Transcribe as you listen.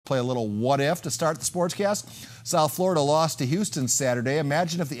play a little what if to start the sportscast. South Florida lost to Houston Saturday.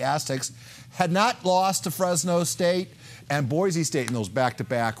 Imagine if the Aztecs had not lost to Fresno State and Boise State in those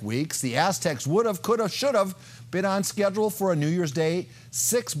back-to-back weeks. The Aztecs would have, could have, should have been on schedule for a New Year's Day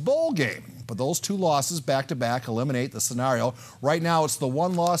 6 bowl game. But those 2 losses back-to-back eliminate the scenario. Right now, it's the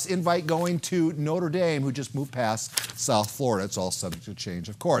 1-loss invite going to Notre Dame, who just moved past South Florida. It's all subject to change,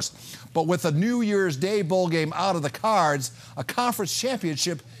 of course. But with a New Year's Day bowl game out of the cards, a conference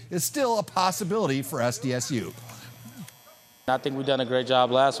championship is still a possibility for SDSU. I think we've done a great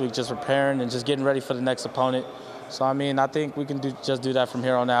job last week just preparing and just getting ready for the next opponent. So, I mean, I think we can just do that from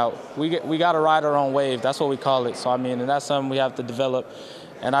here on out. We got to ride our own wave. That's what we call it. So, I mean, and that's something we have to develop.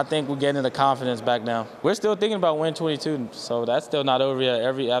 And I think we're getting the confidence back now. We're still thinking about win 22, so that's still not over yet.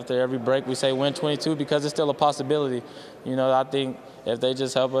 After every break, we say win 22 because it's still a possibility. You know, I think if they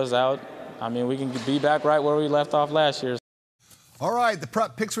just help us out, I mean, we can be back right where we left off last year. All right, the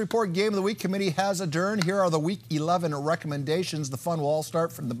Prep Picks Report Game of the Week Committee has adjourned. Here are the Week 11 recommendations. The fun will all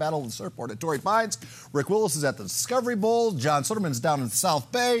start from the Battle of the Surfboard at Torrey Pines. Rick Willis is at the Discovery Bowl. John Soderman's down in the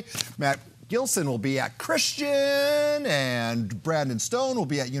South Bay. Matt Gilson will be at Christian, and Brandon Stone will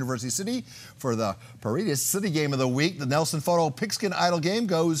be at University City for the Paredes City Game of the Week. The Nelson Photo Pigskin Idol game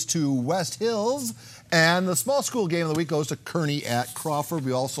goes to West Hills, and the Small School Game of the Week goes to Kearney at Crawford.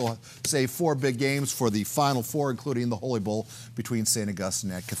 We also save 4 big games for the Final 4, including the Holy Bowl between St.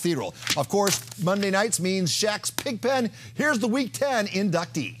 Augustine and Cathedral. Of course, Monday nights means Shaq's Pigpen. Here's the Week 10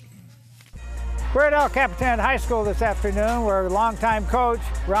 inductee. We're at El Capitan High School this afternoon, where longtime coach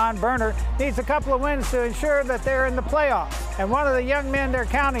Ron Berner needs a couple of wins to ensure that they're in the playoffs. And one of the young men they're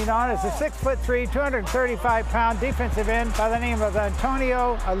counting on is a 6'3", 235-pound defensive end by the name of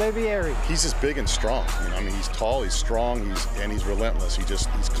Antonio Olivieri. He's just big and strong. I mean, he's tall, he's strong, and he's relentless. He's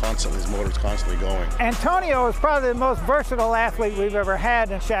constantly, his motor's constantly going. Antonio is probably the most versatile athlete we've ever had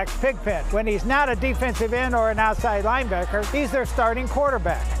in Shaq's Pigpen. When he's not a defensive end or an outside linebacker, he's their starting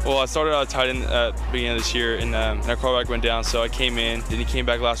quarterback. Well, I started out tight end at the beginning of this year, and our quarterback went down, so I came in. Then he came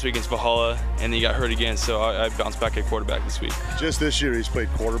back last week against Valhalla, and then he got hurt again, so I bounced back at quarterback this week. Just this year, he's played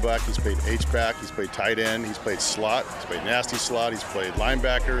quarterback, he's played H-back, he's played tight end, he's played slot, he's played nasty slot, he's played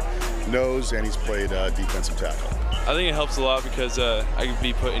linebacker, nose, and he's played defensive tackle. I think it helps a lot because I can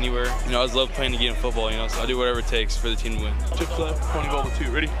be put anywhere. You know, I just love playing the game of football, you know, so I do whatever it takes for the team to win. Chick-Fil-A, pony ball to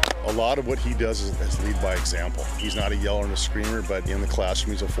 2, ready? A lot of what he does is lead by example. He's not a yeller and a screamer, but in the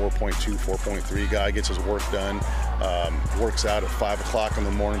classroom, he's a 4.2, 4.3 guy, gets his work done, works out at 5 o'clock in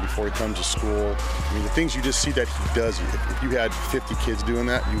the morning before he comes to school. I mean, the things you just see that he does, if you had 50 kids doing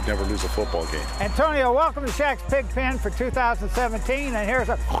that, you'd never lose a football game. Antonio, welcome to Shaq's Pigpen for 2017, and here's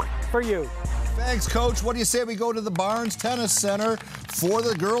a for you. Thanks, Coach. What do you say we go to the Barnes Tennis Center for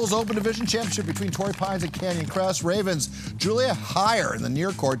the Girls Open Division Championship between Torrey Pines and Canyon Crest? Ravens' Julia Heyer in the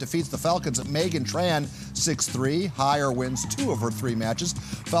near court defeats the Falcons at Megan Tran 6-3. Heyer wins 2 of her 3 matches.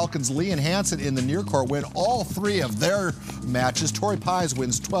 Falcons' Leanne Hansen in the near court win all 3 of their matches. Torrey Pines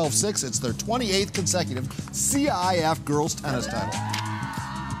wins 12-6. It's their 28th consecutive CIF girls tennis title.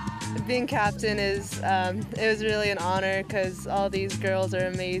 Being captain is, it was really an honor because all these girls are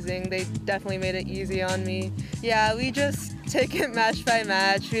amazing. They definitely made it easy on me. Yeah, we just take it match by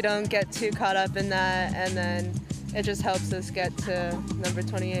match. We don't get too caught up in that, and then it just helps us get to number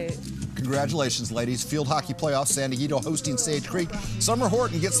 28. Congratulations, ladies. Field hockey playoffs, San Dieguito hosting Sage Creek. Summer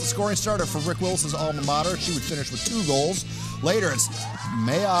Horton gets the scoring starter for Rick Wilson's alma mater. She would finish with 2 goals. Later, it's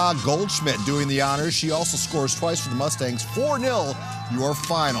Maya Goldschmidt doing the honors. She also scores twice for the Mustangs. 4-0, your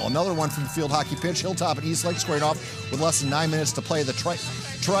final. Another one from the field hockey pitch. Hilltop and Eastlake squaring off with less than 9 minutes to play. The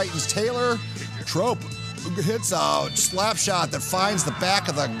Tritons. Taylor Trope hits a slap shot that finds the back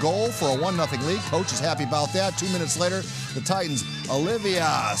of the goal for a 1-0 lead. Coach is happy about that. 2 minutes later, the Titans' Olivia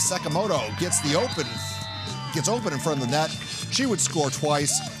Sakamoto gets open in front of the net. She would score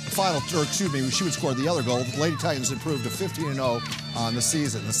twice. She would score the other goal. The Lady Titans improved to 15-0 on the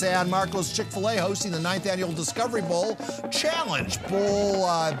season. The San Marcos Chick-Fil-A hosting the 9th annual Discovery Bowl Challenge.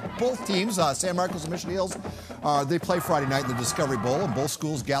 Both teams, San Marcos and Mission Hills, they play Friday night in the Discovery Bowl, and both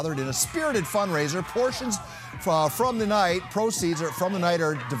schools gathered in a spirited fundraiser. Proceeds from the night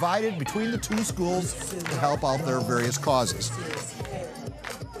are divided between the 2 schools to help out their various causes.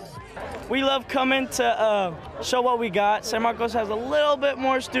 We love coming to show what we got. San Marcos has a little bit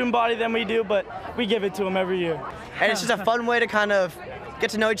more student body than we do, but we give it to them every year. And it's just a fun way to kind of get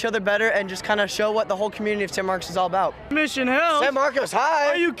to know each other better and just kind of show what the whole community of San Marcos is all about. Mission Hills. San Marcos High.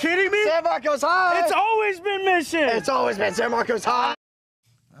 Are you kidding me? San Marcos High. It's always been Mission. It's always been San Marcos High.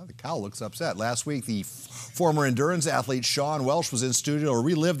 Well, the cow looks upset. Last week, the former endurance athlete Shawn Welsh was in studio to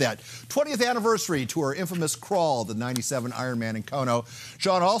relive that 20th anniversary to her infamous crawl, the 97 Ironman in Kono.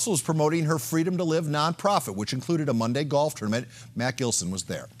 Shawn also was promoting her Freedom to Live nonprofit, which included a Monday golf tournament. Matt Gilson was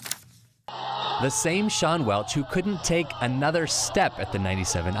there. The same Shawn Welch who couldn't take another step at the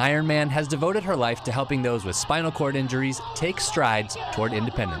 97 Ironman has devoted her life to helping those with spinal cord injuries take strides toward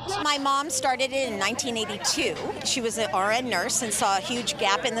independence. My mom started it in 1982. She was an RN nurse and saw a huge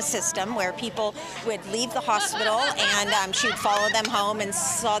gap in the system where people would leave the hospital and she would follow them home and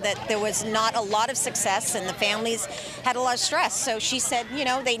saw that there was not a lot of success and the families had a lot of stress. So she said, you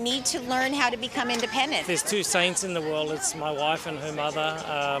know, they need to learn how to become independent. There's two saints in the world. It's my wife and her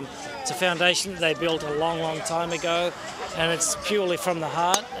mother. It's a foundation they built a long, long time ago, and it's purely from the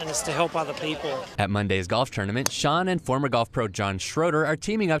heart, and it's to help other people. At Monday's golf tournament, Shawn and former golf pro John Schroeder are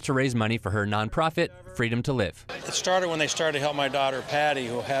teaming up to raise money for her nonprofit, Freedom to Live. It started when they started to help my daughter Patty,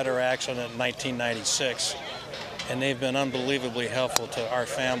 who had her accident in 1996, and they've been unbelievably helpful to our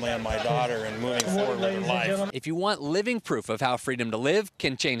family and my daughter in moving forward with her life. If you want living proof of how Freedom to Live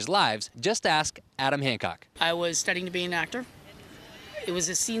can change lives, just ask Adam Hancock. I was studying to be an actor. It was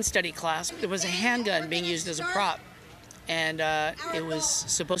a scene study class. There was a handgun being used as a prop, and it was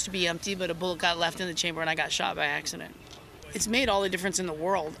supposed to be empty, but a bullet got left in the chamber and I got shot by accident. It's made all the difference in the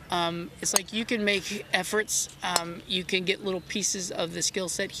world. It's like you can make efforts, you can get little pieces of the skill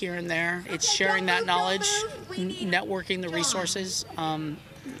set here and there. It's sharing that knowledge, networking the resources.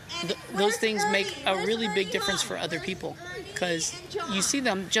 Those things make a really big difference for other people because you see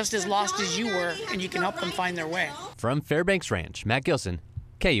them just as lost as you were and you can help them find their way. From Fairbanks Ranch, Matt Gilson,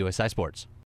 KUSI Sports.